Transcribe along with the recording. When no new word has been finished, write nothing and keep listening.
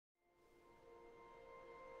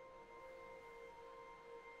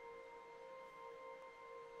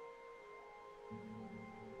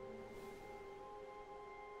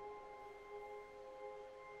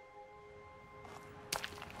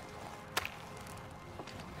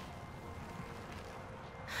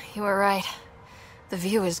You were right. The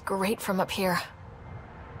view is great from up here.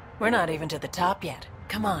 We're not even to the top yet.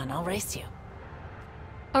 Come on, I'll race you.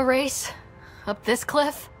 A race? Up this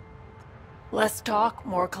cliff? Less talk,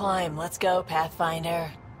 more climb. Let's go,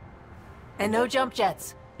 Pathfinder. And no jump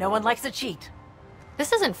jets. No one likes a cheat.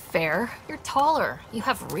 This isn't fair. You're taller. You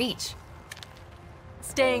have reach.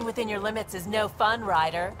 Staying within your limits is no fun,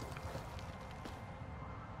 Ryder.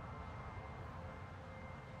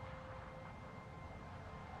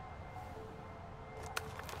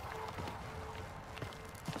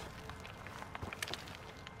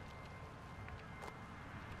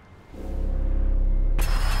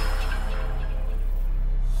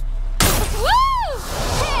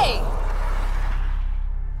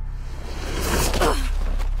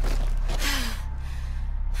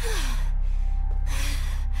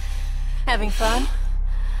 Having fun?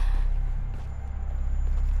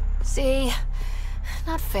 See?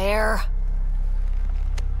 Not fair.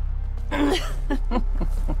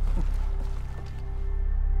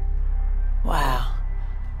 Wow.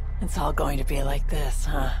 It's all going to be like this,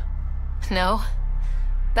 huh? No.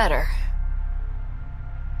 Better.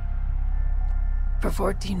 For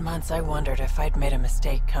 14 months, I wondered if I'd made a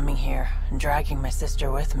mistake coming here and dragging my sister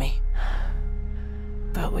with me.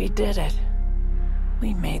 But we did it.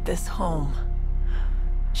 We made this home.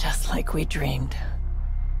 Just like we dreamed.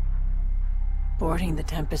 Boarding the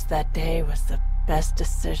Tempest that day was the best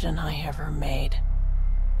decision I ever made.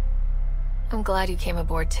 I'm glad you came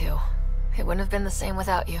aboard too. It wouldn't have been the same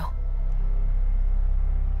without you.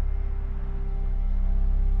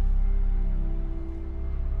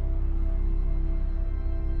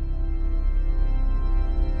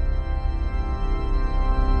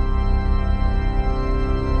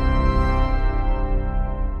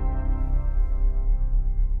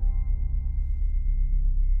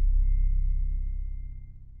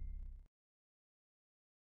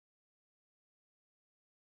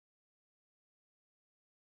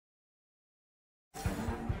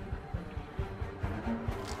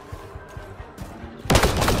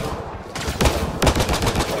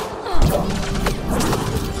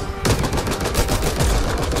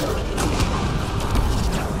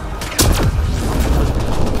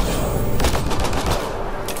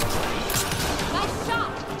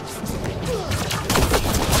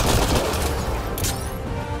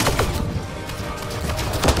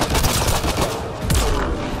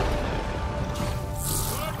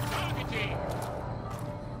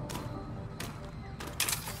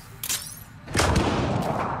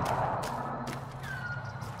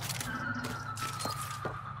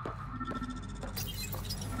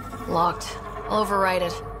 Locked. I'll override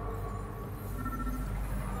it.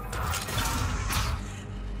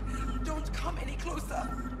 Don't come any closer.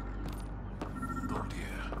 Oh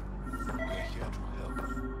dear. We're here to help.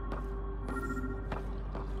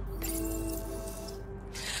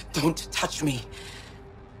 Don't touch me.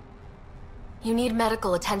 You need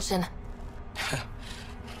medical attention.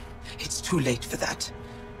 It's too late for that.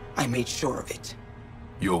 I made sure of it.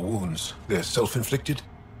 Your wounds, they're self-inflicted?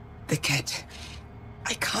 The cat.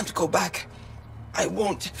 I can't go back. I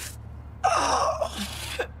won't. Oh.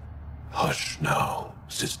 Hush now,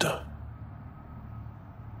 sister.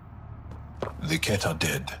 The Ket are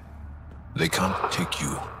dead. They can't take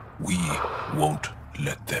you. We won't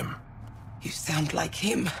let them. You sound like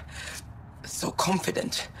him. So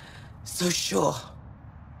confident. So sure.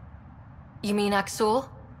 You mean Aksul?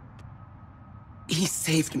 He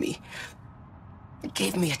saved me.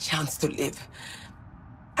 Gave me a chance to live.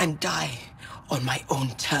 And die on my own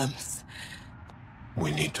terms.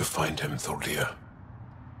 We need to find him, Thordia.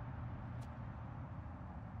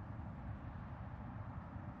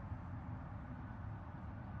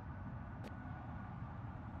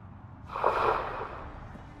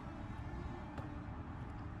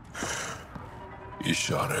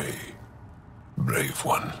 Ishare, brave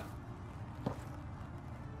one.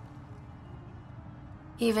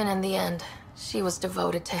 Even in the end, she was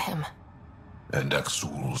devoted to him. And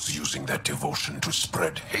Aksul's using that devotion to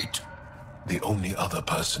spread hate. The only other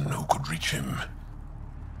person who could reach him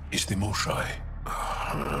is the Moshai.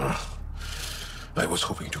 I was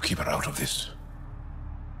hoping to keep her out of this.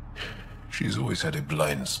 She's always had a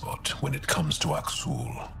blind spot when it comes to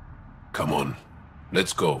Aksul. Come on,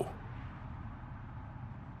 let's go.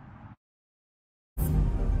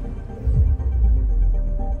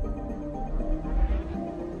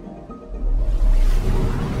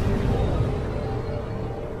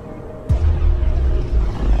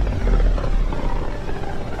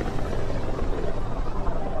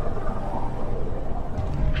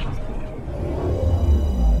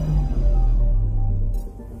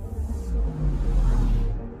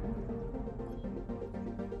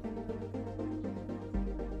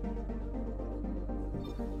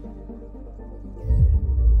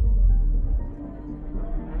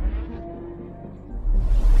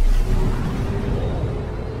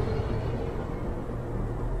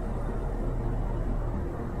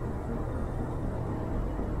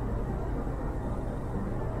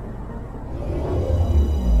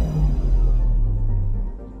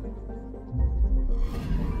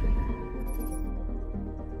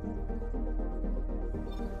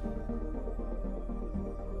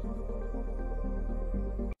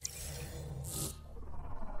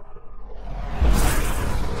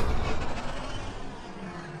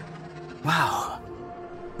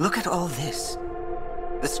 Look at all this.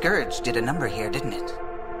 The Scourge did a number here, didn't it?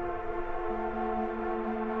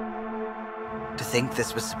 To think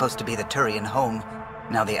this was supposed to be the Turian home,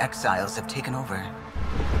 now the Exiles have taken over.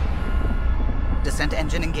 Descent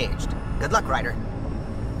engine engaged. Good luck, Ryder.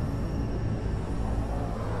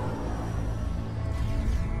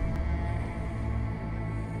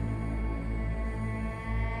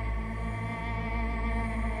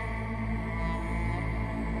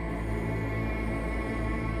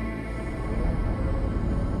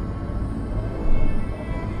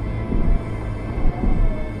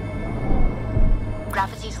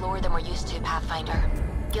 Gravity's lower than we're used to, Pathfinder.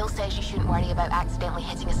 Gil says you shouldn't worry about accidentally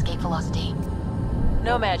hitting escape velocity.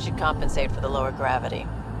 Nomad should compensate for the lower gravity.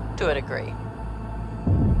 To a degree.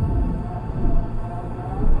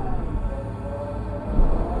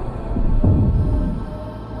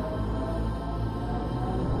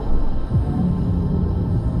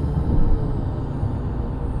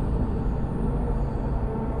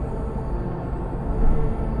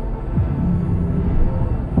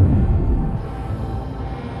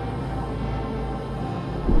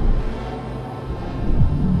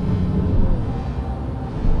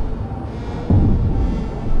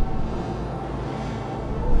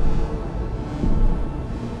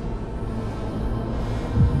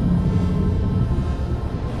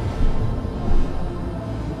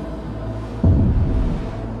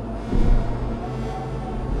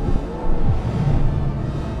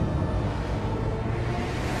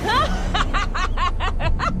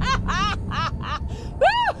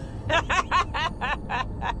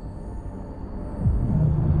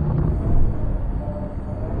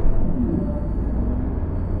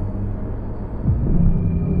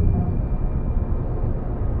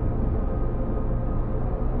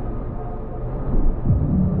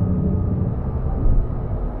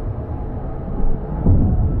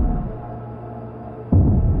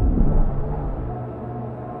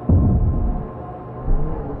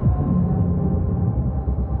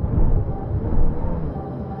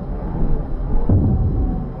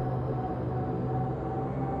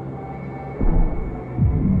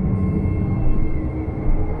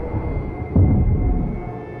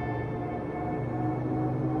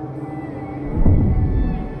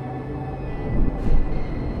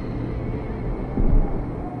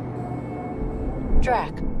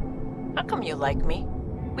 Drac, how come you like me?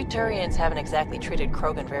 We Turians haven't exactly treated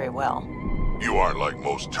Krogan very well. You aren't like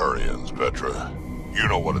most Turians, Vetra. You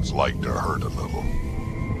know what it's like to hurt a little.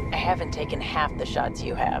 I haven't taken half the shots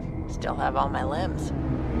you have. Still have all my limbs.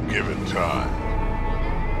 Give it time.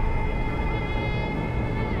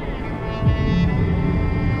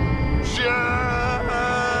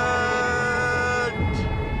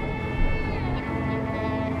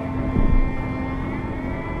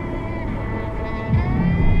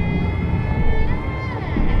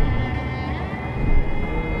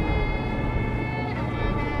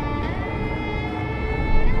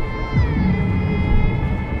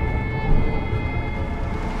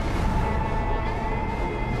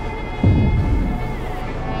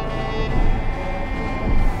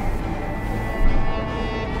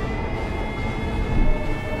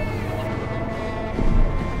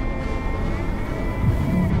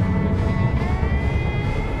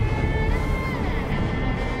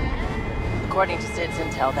 According to Sid's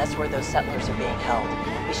intel, that's where those settlers are being held.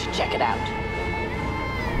 We should check it out.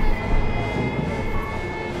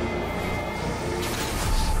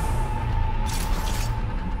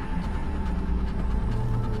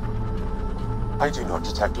 I do not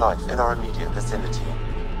detect life in our immediate vicinity.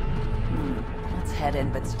 Let's head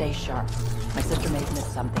in, but stay sharp. My sister may have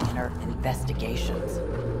missed something in her investigations.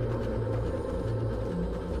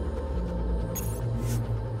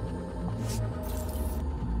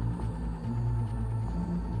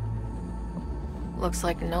 Looks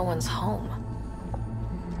like no one's home.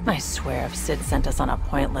 I swear if Sid sent us on a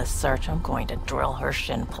pointless search, I'm going to drill her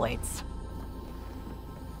shin plates.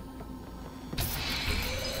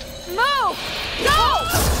 Move! Go!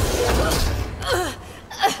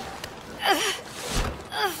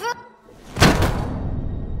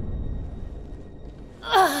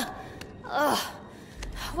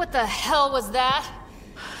 What the hell was that?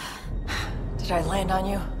 Did I land on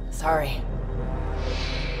you? Sorry.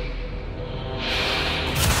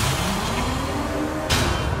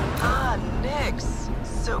 Nix,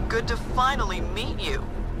 so good to finally meet you.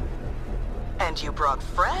 And you brought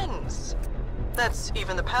friends. That's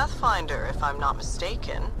even the Pathfinder, if I'm not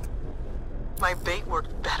mistaken. My bait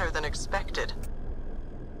worked better than expected.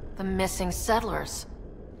 The missing settlers.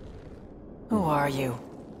 Who are you?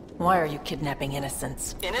 Why are you kidnapping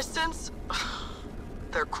innocents? Innocents?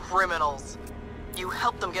 They're criminals. You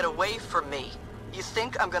helped them get away from me. You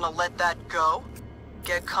think I'm gonna let that go?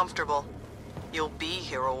 Get comfortable. You'll be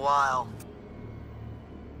here a while.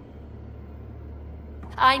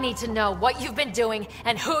 I need to know what you've been doing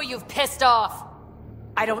and who you've pissed off.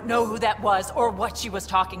 I don't know who that was or what she was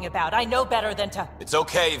talking about. I know better than to... It's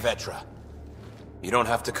okay, Vetra. You don't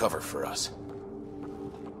have to cover for us.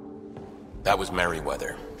 That was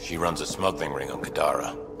Merryweather. She runs a smuggling ring on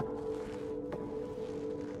Kadara.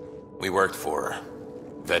 We worked for her.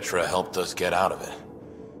 Vetra helped us get out of it.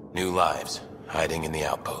 New lives, hiding in the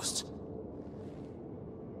outposts.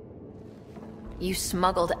 You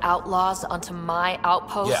smuggled outlaws onto my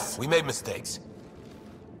outpost? Yeah, we made mistakes.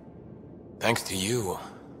 Thanks to you,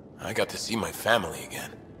 I got to see my family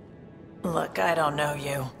again. Look, I don't know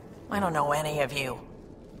you. I don't know any of you.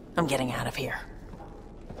 I'm getting out of here.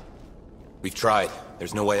 We've tried.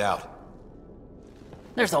 There's no way out.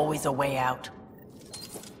 There's always a way out.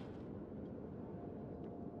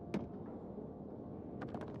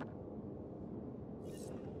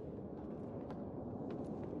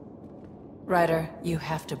 Ryder, you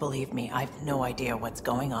have to believe me. I've no idea what's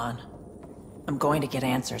going on. I'm going to get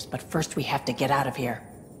answers, but first we have to get out of here.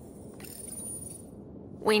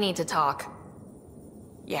 We need to talk.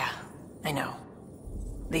 Yeah, I know.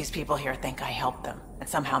 These people here think I helped them, and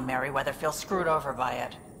somehow Merryweather feels screwed over by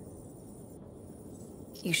it.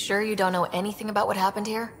 You sure you don't know anything about what happened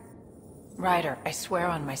here? Ryder, I swear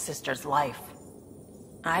on my sister's life.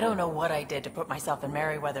 I don't know what I did to put myself in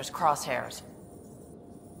Merryweather's crosshairs.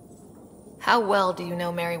 How well do you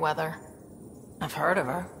know Merryweather? I've heard of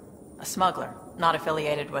her. A smuggler, not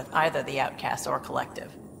affiliated with either the Outcasts or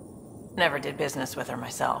Collective. Never did business with her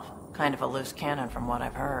myself. Kind of a loose cannon from what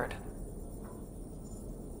I've heard.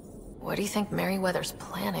 What do you think Merryweather's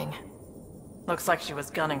planning? Looks like she was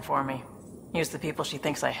gunning for me. Used the people she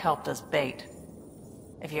thinks I helped as bait.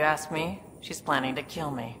 If you ask me, she's planning to kill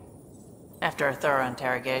me. After a thorough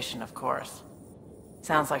interrogation, of course.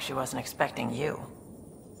 Sounds like she wasn't expecting you.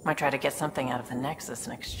 Might try to get something out of the Nexus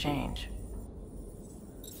in exchange.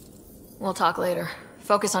 We'll talk later.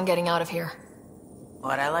 Focus on getting out of here.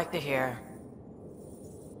 What I like to hear.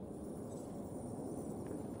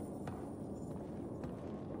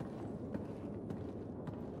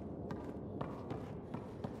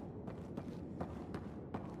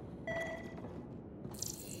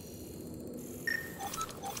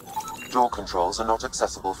 Door controls are not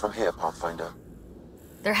accessible from here, Pathfinder.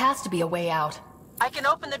 There has to be a way out. I can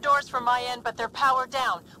open the doors from my end, but they're powered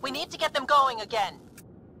down. We need to get them going again.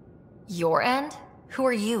 Your end? Who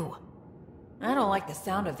are you? I don't like the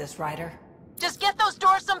sound of this, Ryder. Just get those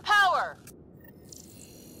doors some power!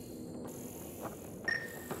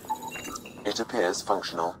 It appears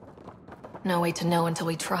functional. No way to know until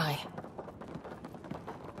we try.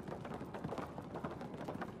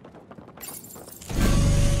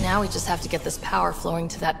 Now we just have to get this power flowing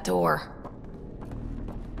to that door.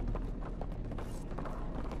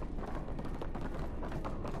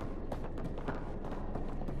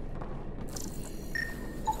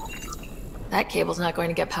 That cable's not going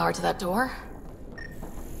to get power to that door.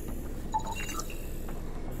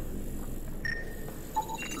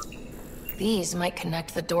 These might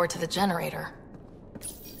connect the door to the generator.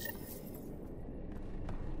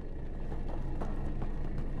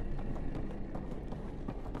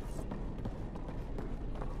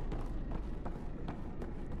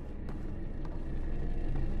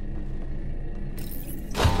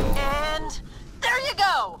 And there you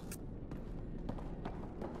go!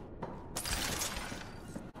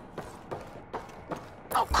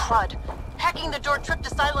 Oh, crud. Hacking the door tripped a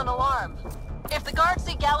silent alarm. If the guards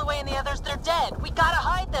see Galloway and the others, they're dead. We gotta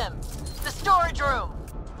hide them. The storage room.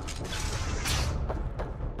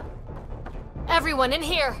 Everyone in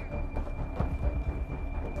here!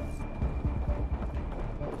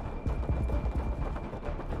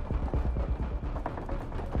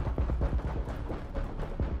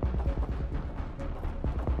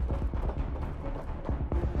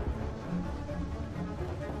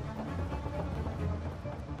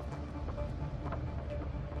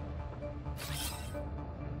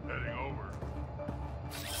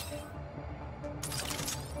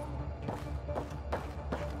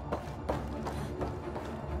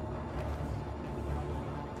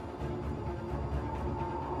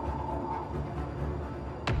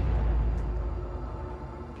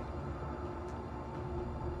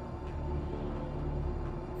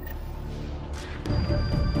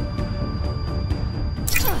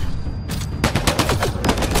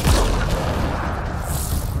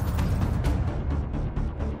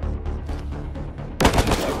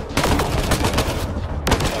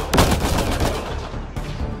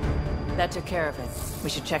 That took care of it.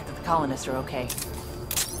 We should check that the colonists are okay.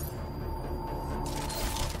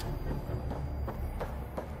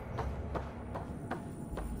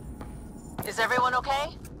 Is everyone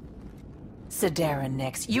okay? Sidera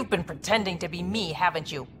Nix, you've been pretending to be me,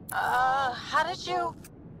 haven't you? How did you...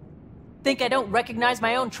 Think I don't recognize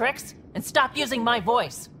my own tricks? And stop using my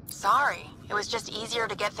voice. Sorry. It was just easier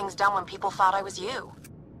to get things done when people thought I was you.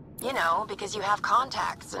 You know, because you have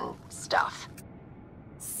contacts and stuff.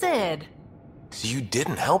 Sid. So you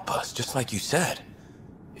didn't help us, just like you said.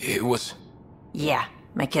 It was... Yeah,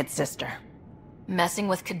 my kid's sister. Messing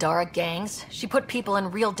with Kadara gangs? She put people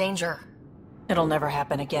in real danger. It'll never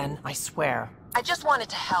happen again, I swear. I just wanted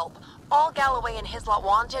to help. All Galloway and his lot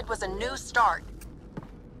wanted was a new start.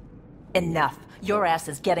 Enough. Your ass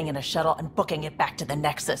is getting in a shuttle and booking it back to the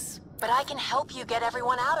Nexus. But I can help you get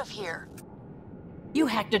everyone out of here. You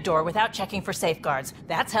hacked a door without checking for safeguards.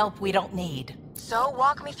 That's help we don't need. So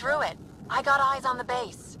walk me through it. I got eyes on the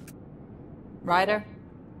base. Ryder?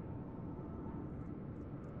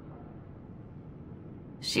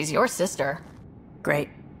 She's your sister. Great.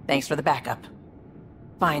 Thanks for the backup.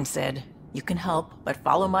 Fine, Sid. You can help, but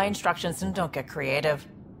follow my instructions and don't get creative.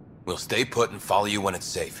 We'll stay put and follow you when it's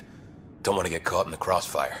safe. Don't want to get caught in the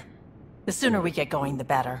crossfire. The sooner we get going, the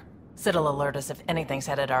better. Sid'll alert us if anything's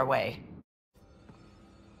headed our way.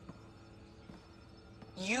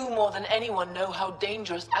 You more than anyone know how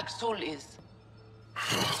dangerous Axul is.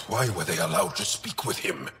 Why were they allowed to speak with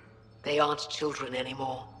him? They aren't children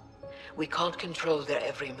anymore. We can't control their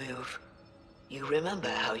every move. You remember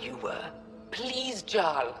how you were. Please,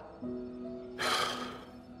 Jarl.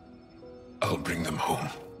 I'll bring them home.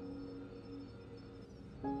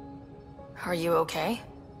 Are you okay?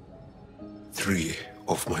 3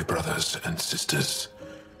 of my brothers and sisters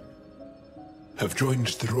have joined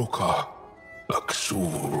the Rokar.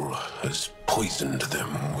 Axul has poisoned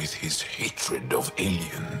them with his hatred of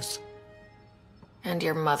aliens. And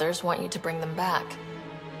your mothers want you to bring them back.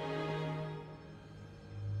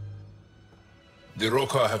 The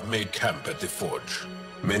Rokar have made camp at the Forge.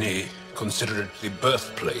 Many consider it the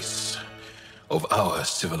birthplace of our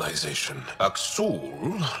civilization.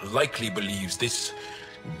 Axul likely believes this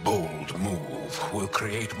bold move will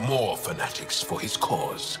create more fanatics for his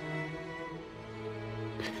cause.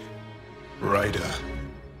 Ryder,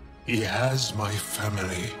 he has my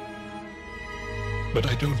family. But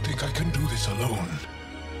I don't think I can do this alone.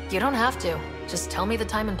 You don't have to. Just tell me the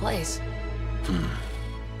time and place.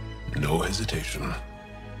 No hesitation.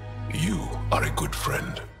 You are a good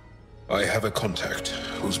friend. I have a contact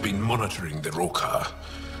who's been monitoring the Rokar.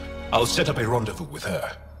 I'll set up a rendezvous with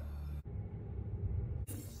her.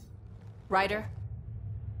 Ryder?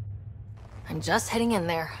 I'm just heading in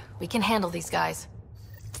there. We can handle these guys.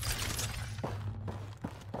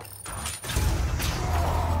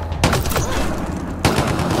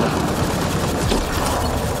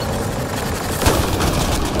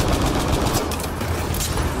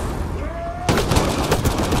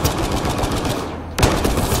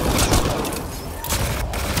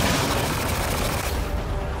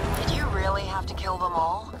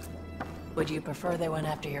 Would you prefer they went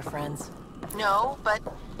after your friends? No, but...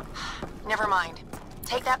 never mind.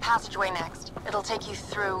 Take that passageway next. It'll take you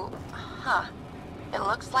through... Huh. It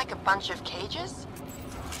looks like a bunch of cages?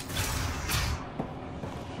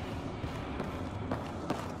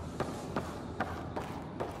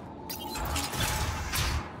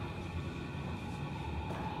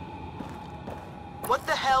 What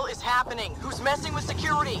the hell is happening? Who's messing with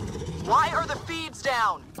security? Why are the feeds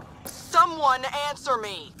down? Someone answer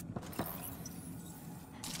me!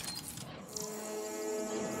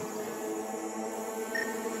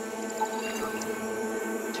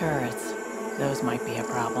 Turrets. Those might be a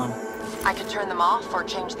problem. I could turn them off or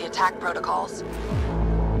change the attack protocols.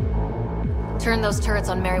 Turn those turrets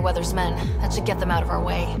on Merryweather's men. That should get them out of our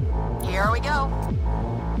way. Here we go.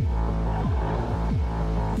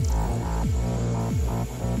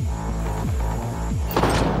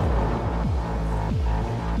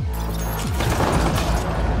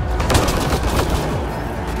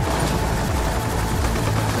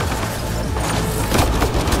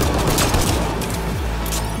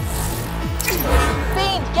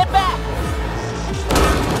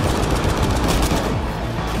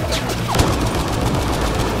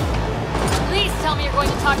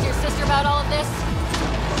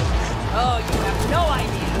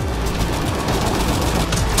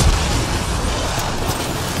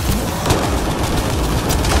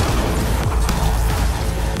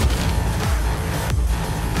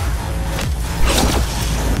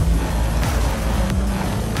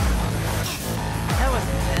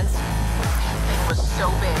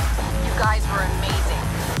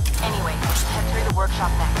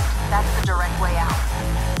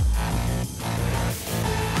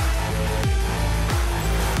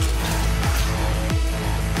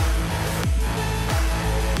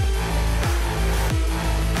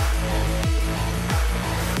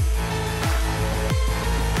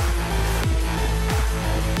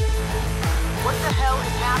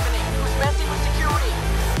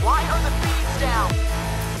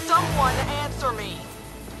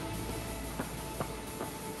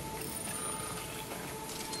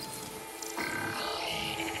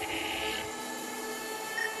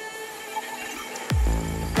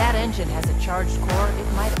 engine has a charged core,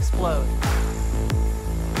 it might explode.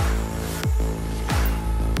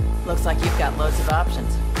 Looks like you've got loads of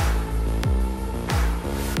options.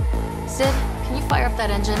 Sid, can you fire up that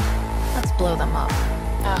engine? Let's blow them up.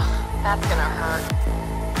 Ugh, that's gonna hurt.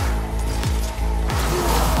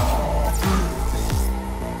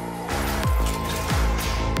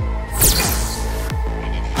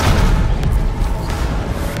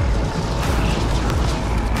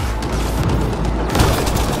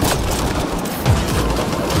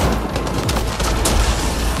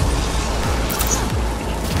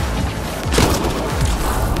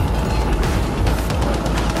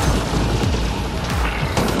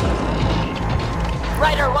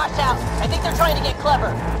 Ryder, watch out! I think they're trying to get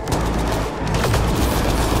clever.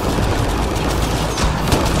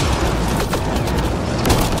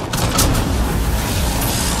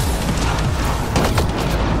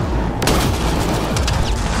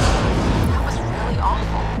 That was really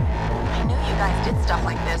awful. I knew you guys did stuff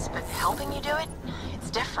like this, but helping you do it, it's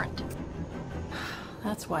different.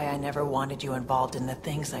 That's why I never wanted you involved in the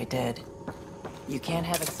things I did. You can't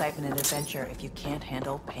have excitement and adventure if you can't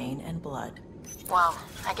handle pain and blood. Well,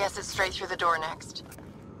 I guess it's straight through the door next.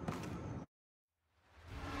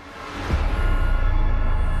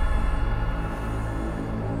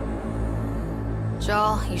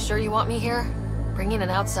 Joel, you sure you want me here? Bring in an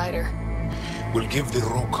outsider. We'll give the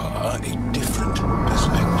Roka a different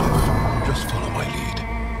perspective. Just follow my lead.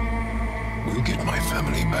 We'll get my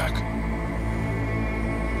family back.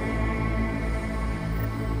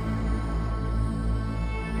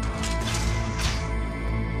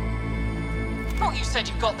 Thought you said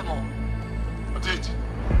you got them all. I did.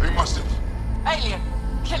 They must have. Alien,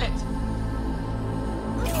 kill it.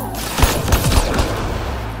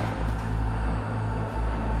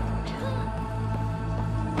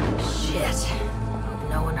 Shit. Hope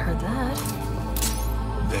no one heard that.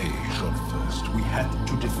 They shot first. We had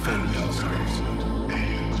to defend ourselves.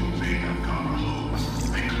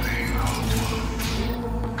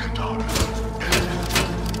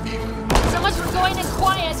 So much for going in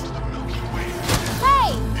quiet. Hey!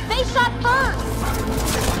 They shot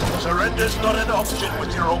first! Surrender's not an option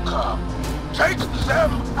with your Roka. Take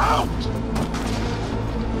them out!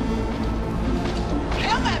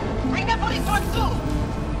 Kill them! Bring the police to us too!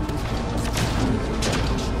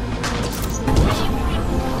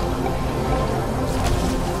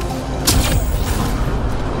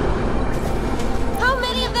 How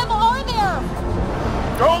many of them are there?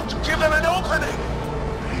 Don't give them an opening!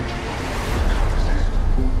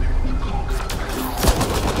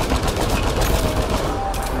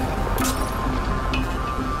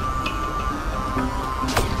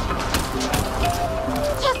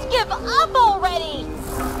 Just give up already!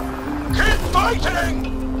 Keep fighting!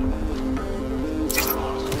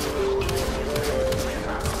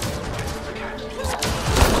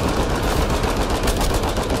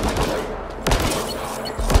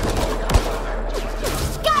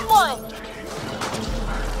 Got one!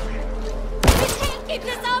 We can't keep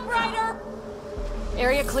this up, Ryder!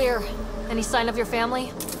 Area clear. Any sign of your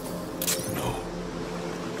family? No.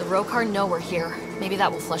 The Rokar know we're here. Maybe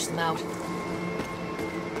that will flush them out.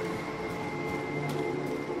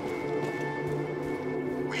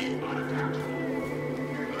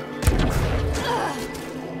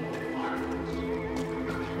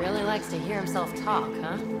 Really likes to hear himself talk,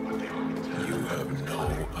 huh? You have no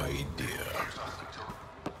idea.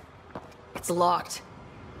 It's locked.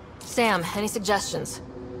 Sam, any suggestions?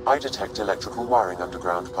 I detect electrical wiring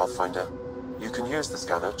underground, Pathfinder. You can use the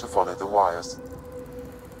scanner to follow the wires.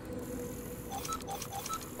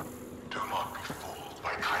 Do not be fooled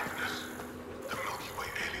by kindness. The Milky Way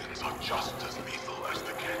aliens are just as lethal as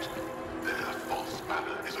the Ket. Their false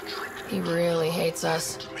banner is a trick. He really hates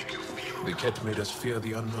us. To make you feel the Ket made us fear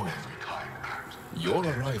the unknown. Your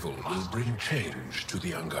arrival will bring change to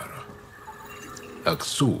the Angara.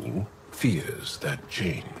 Aksul fears that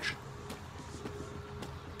change.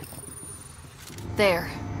 There.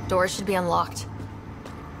 Doors should be unlocked.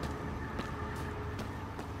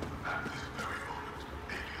 At this very moment,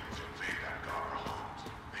 aliens invade Angara homes.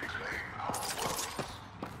 They claim our worlds.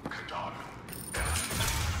 Kadana,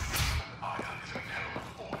 Ion is a herald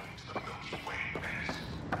forming to the Milky Way menace.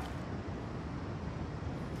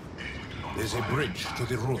 There's a bridge to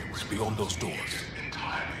the ruins beyond those doors.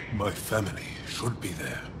 My family should be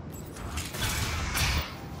there.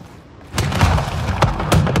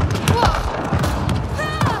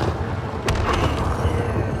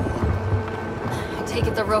 I take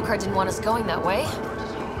it the Rokar didn't want us going that way.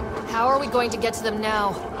 How are we going to get to them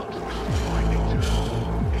now?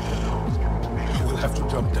 We'll have to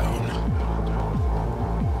jump down.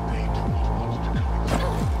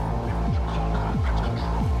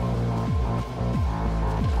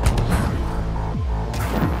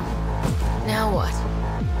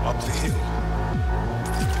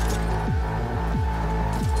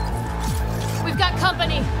 got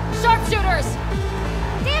company! Sharpshooters!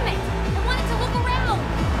 Damn it! I wanted to look around!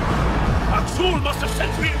 Axul must have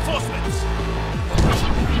sent reinforcements!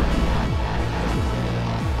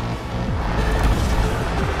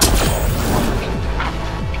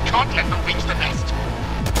 We can't let them reach the nest.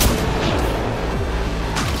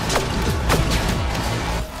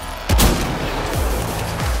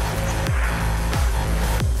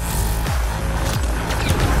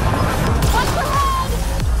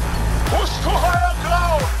 Push to higher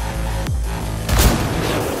ground!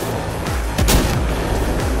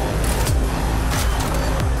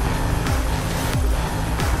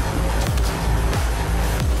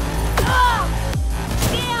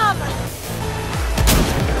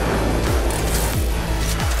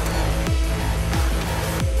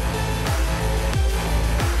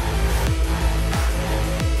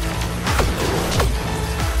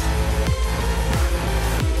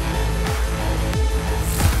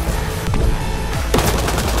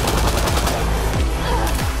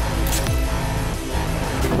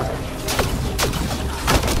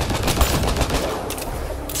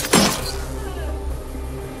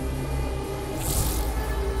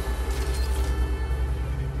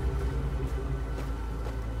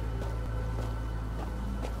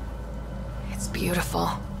 Beautiful.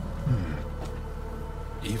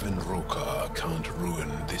 Even Roka can't ruin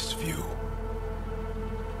this view.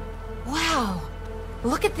 Wow!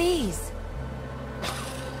 Look at these!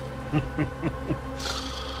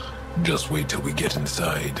 Just wait till we get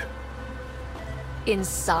inside.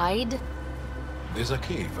 Inside? There's a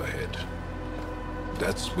cave ahead.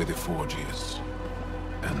 That's where the forge is.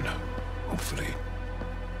 And, hopefully,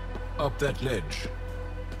 up that ledge.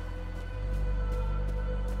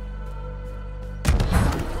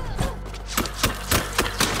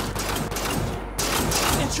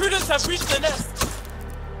 Intruders have reached the nest!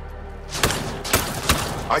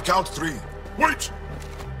 I count 3. Wait!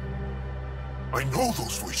 I know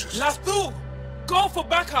those voices. Lathul! Go for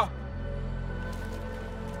backup!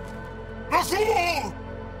 Lathul!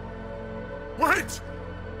 Wait!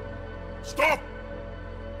 Stop!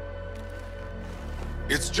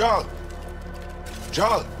 It's Jal.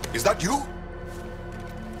 Jal, is that you?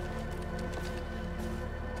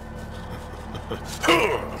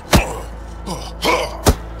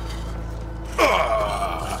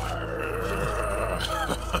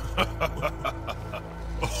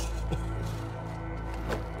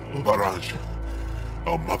 Barrage,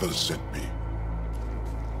 our mothers sent me.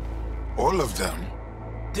 All of them?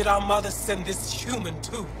 Did our mother send this human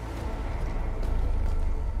too?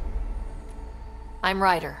 I'm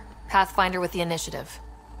Ryder, Pathfinder with the initiative.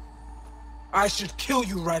 I should kill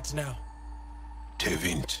you right now.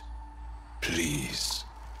 Tevint, please.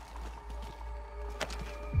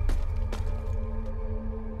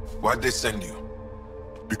 Why'd they send you?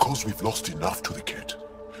 Because we've lost enough to the kid.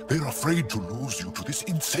 They're afraid to lose you to this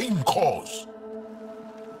insane cause.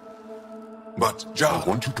 But, I Jal...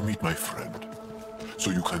 want you to meet my friend,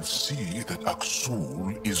 so you can see that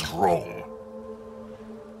Axul is wrong.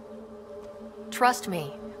 Trust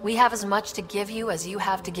me, we have as much to give you as you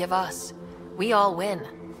have to give us. We all win.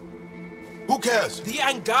 Who cares? The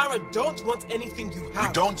Angara don't want anything you have.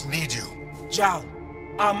 We don't need you. Jal,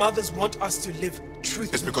 our mothers want us to live truthfully.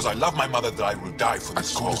 It's because I love my mother that I will die for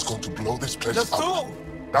this Axul is cause. going to blow this place Lathul! up.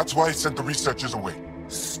 That's why he sent the researchers away.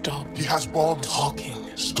 Stop He has bombs.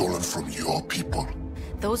 talking. Stolen from your people.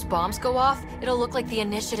 Those bombs go off, it'll look like the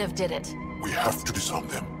initiative did it. We have to disarm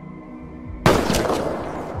them.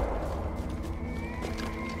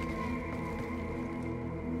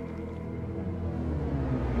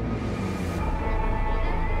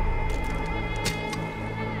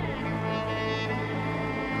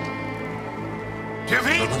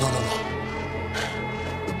 No.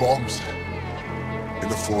 The bombs in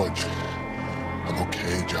the forge. I'm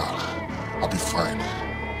okay, Jal. I'll be fine.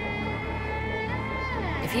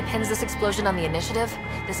 If he pins this explosion on the initiative,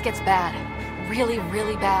 this gets bad. Really,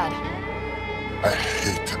 really bad. I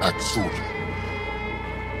hate Axul.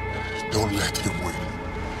 Don't let him win.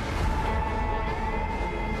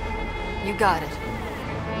 You got it.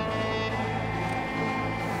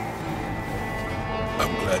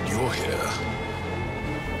 I'm glad you're here.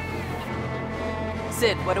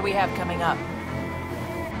 Sid, what do we have coming up?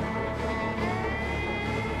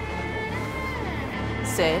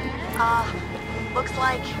 Sid? Looks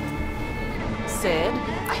like... Sid?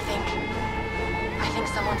 I think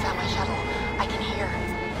someone found my shuttle. I can hear.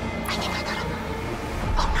 I think I got him.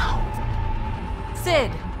 Oh no.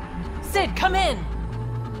 Sid! Sid, come in!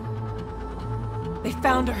 They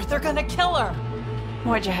found her. They're gonna kill her.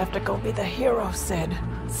 Why'd you have to go be the hero, Sid?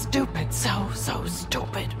 Stupid. So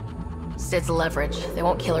stupid. Sid's leverage. They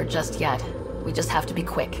won't kill her just yet. We just have to be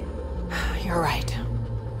quick. You're right.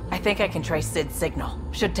 I think I can trace Sid's signal.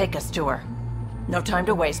 Should take us to her. No time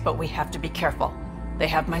to waste, but we have to be careful. They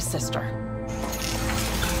have my sister.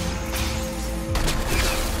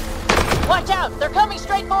 Watch out! They're coming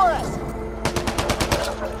straight for us!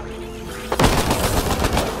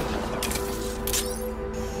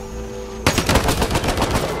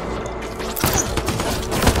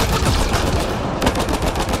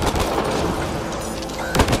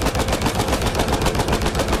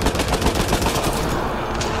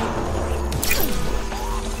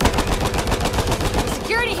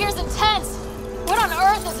 Security here's intense! What on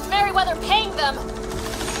earth is Merryweather paying them?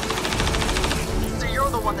 So you're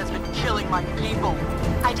the one that's been killing my people.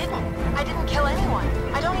 I didn't kill anyone.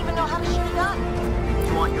 I don't even know how to shoot a gun.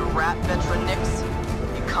 You want your rat veteran nicks?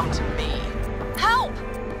 You come to me. Help!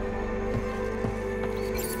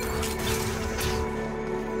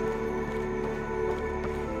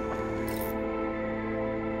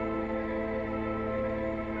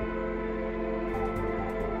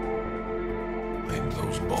 And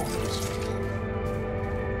those bombs.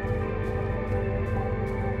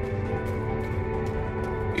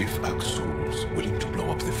 If Axul's willing to blow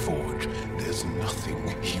up the forge, there's nothing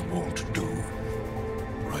he won't do.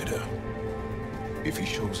 Ryder, if he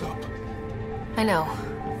shows up... I know.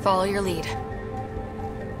 Follow your lead.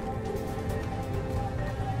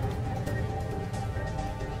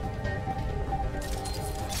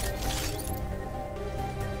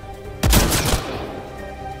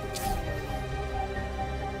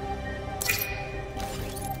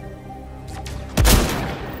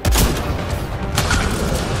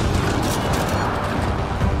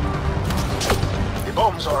 The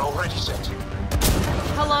bombs are already set.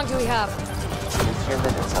 How long do we have? 3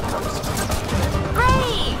 minutes at most.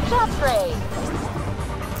 Great! Just great!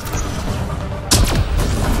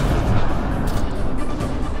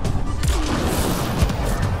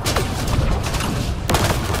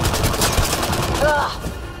 Ugh!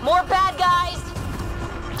 More bad guys!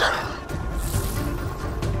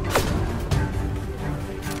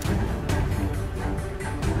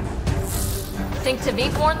 Think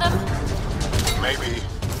Tavik warned them? Maybe.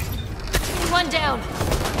 One down.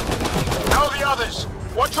 Now the others!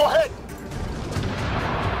 Watch your head!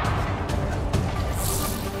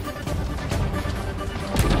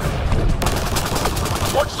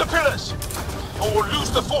 Watch the pillars! Or we'll lose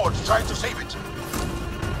the forge trying to save it.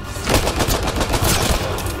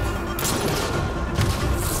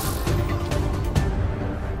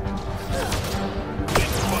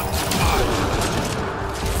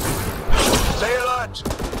 Stay alert!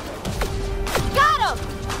 Got him!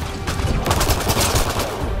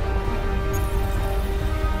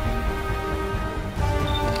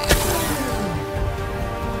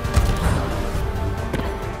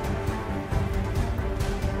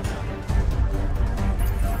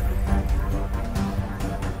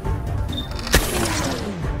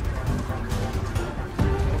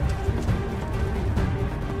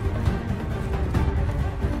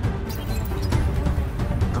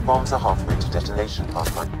 The bombs are halfway to detonation,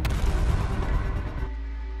 Pathfinder.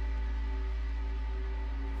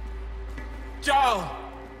 Jarl!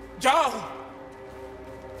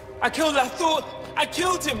 I killed Lathor! I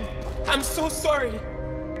killed him! I'm so sorry!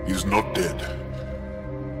 He's not dead.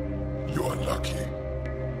 You are lucky.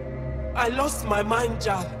 I lost my mind,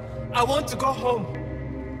 Jarl. I want to go home.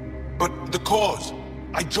 But the cause?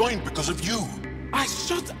 I joined because of you. I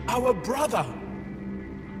shot our brother!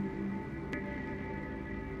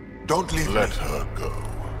 Don't leave Let me. her go.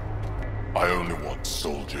 I only want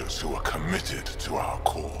soldiers who are committed to our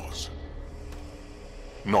cause.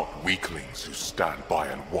 Not weaklings who stand by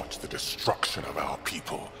and watch the destruction of our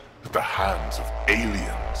people at the hands of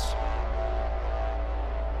aliens.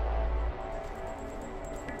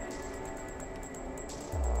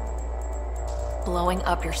 Blowing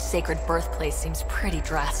up your sacred birthplace seems pretty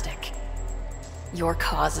drastic. Your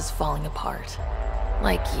cause is falling apart.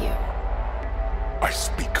 Like you. I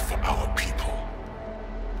speak for our people.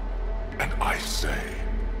 And I say,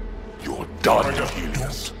 you're done,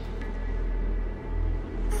 Helios.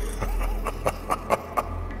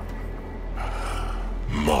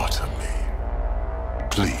 Martyr me.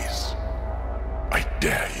 Please. I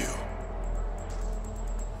dare you.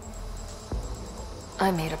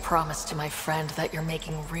 I made a promise to my friend that you're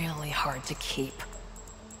making really hard to keep.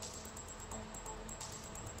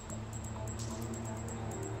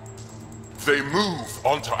 They move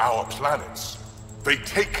onto our planets. They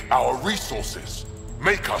take our resources,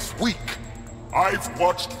 make us weak. I've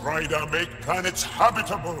watched Ryder make planets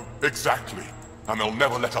habitable. Exactly. And they'll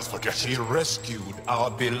never let us forget She it. rescued our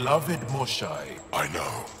beloved Moshai. I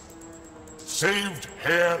know. Saved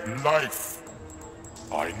her life.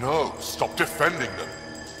 I know. Stop defending them.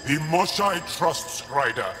 The Moshai trusts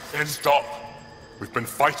Ryder. And stop. We've been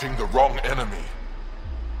fighting the wrong enemy.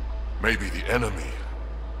 Maybe the enemy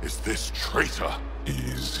is this traitor.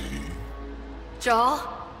 Easy.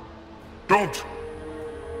 Jaw? Don't!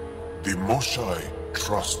 The Moshai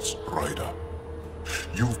trusts Ryder.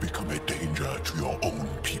 You've become a danger to your own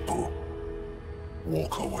people.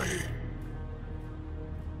 Walk away.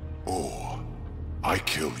 Or I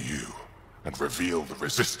kill you and reveal the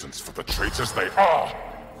resistance for the traitors they are.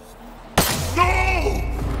 No!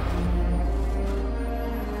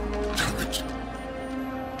 Damn it.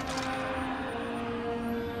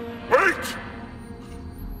 Wait!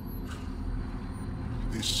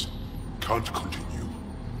 This can't continue.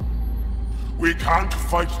 We can't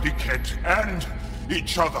fight the Kett and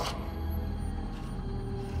each other.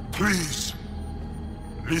 Please,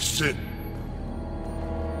 listen.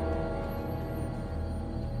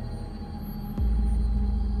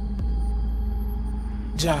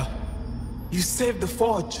 Ja, you saved the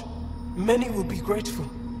forge. Many will be grateful.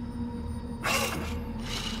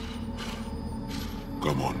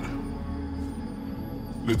 Come on.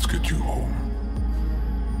 Let's get you home.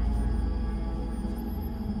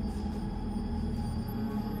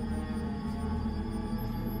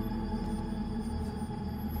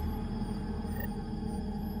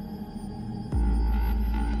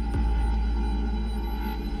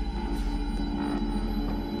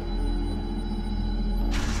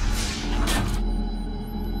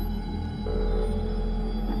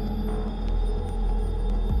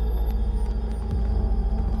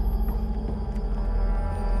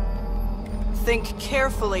 Think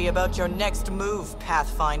carefully about your next move,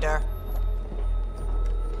 Pathfinder.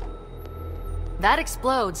 That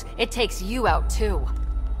explodes. It takes you out too.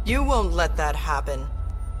 You won't let that happen.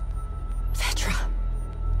 Vetra.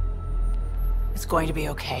 It's going to be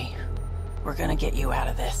okay. We're gonna get you out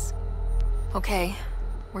of this. Okay,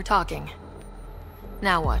 we're talking.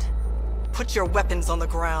 Now what? Put your weapons on the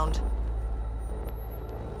ground.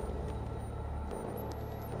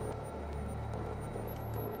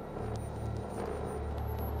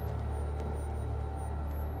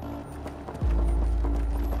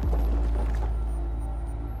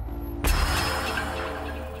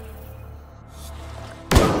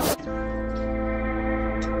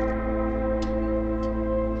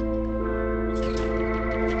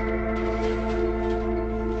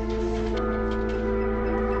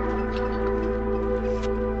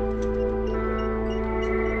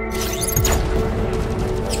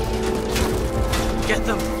 Get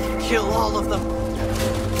them! Kill all of them!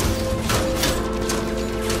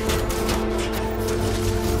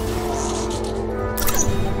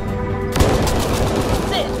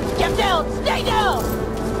 Sid, get down! Stay down!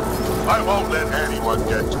 I won't let anyone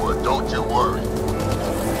get to her, don't you worry.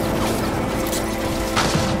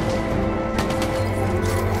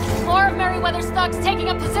 More of Merryweather's thugs taking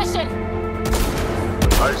up position!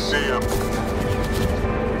 I see him.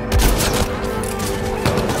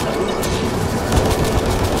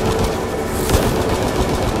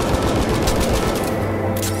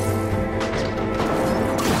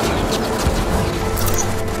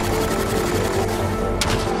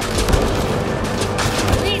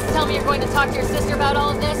 You're going to talk to your sister about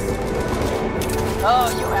all of this? Oh,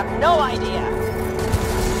 you have no idea.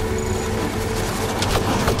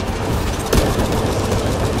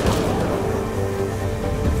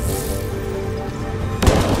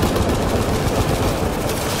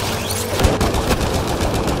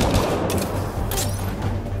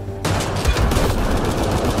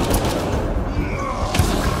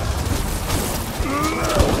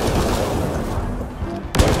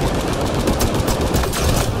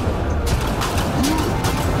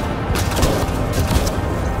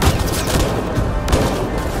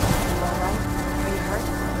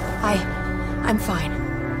 I'm fine.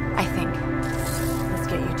 I think. Let's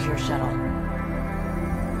get you to your shuttle.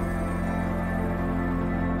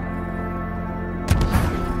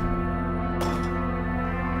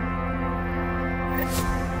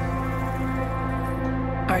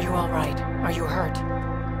 Are you all right? Are you hurt?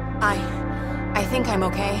 I think I'm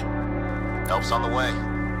okay. Help's on the way.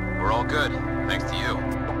 We're all good, thanks to you.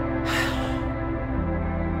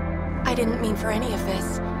 I didn't mean for any of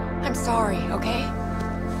this. I'm sorry, okay?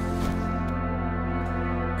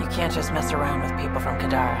 You can't just mess around with people from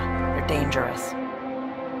Kadara. They're dangerous.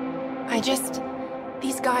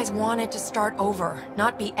 These guys wanted to start over,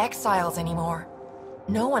 not be exiles anymore.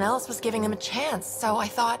 No one else was giving them a chance, so I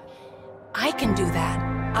thought, I can do that.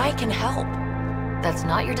 I can help. That's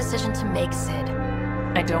not your decision to make, Sid.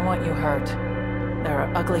 I don't want you hurt. There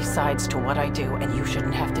are ugly sides to what I do, and you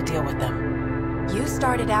shouldn't have to deal with them. You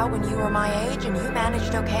started out when you were my age and you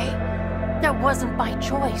managed okay? That wasn't by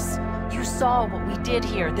choice. You saw what we did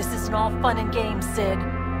here. This isn't all fun and games, Sid.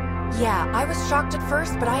 Yeah, I was shocked at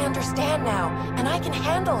first, but I understand now, and I can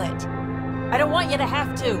handle it. I don't want you to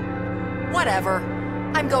have to. Whatever.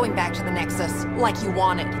 I'm going back to the Nexus, like you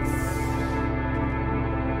wanted.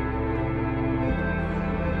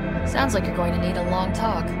 Sounds like you're going to need a long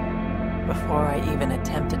talk. Before I even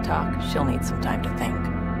attempt to talk, she'll need some time to think.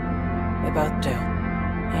 They both do.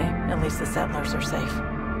 Hey, at least the settlers are safe.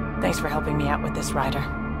 Thanks for helping me out with this, Ryder.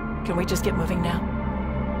 Can we just get moving now?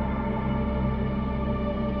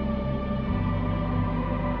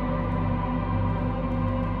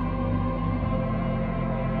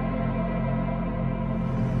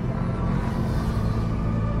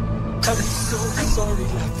 I'm so sorry,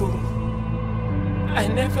 Lafu. I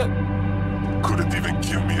never... Couldn't even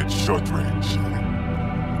kill me at short range.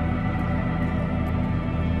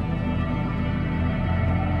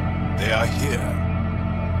 They are here.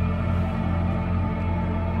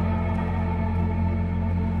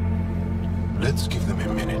 Let's give them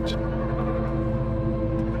a minute.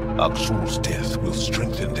 Aksul's death will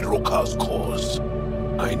strengthen the Roka's cause.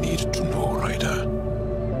 I need to know, Ryder.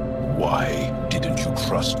 Why didn't you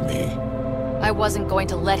trust me? I wasn't going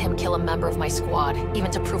to let him kill a member of my squad,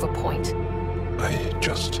 even to prove a point. I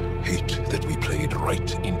just hate that we played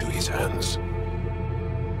right into his hands.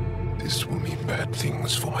 This will mean bad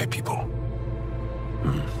things for my people.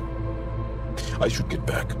 I should get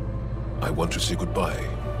back. I want to say goodbye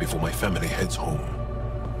before my family heads home.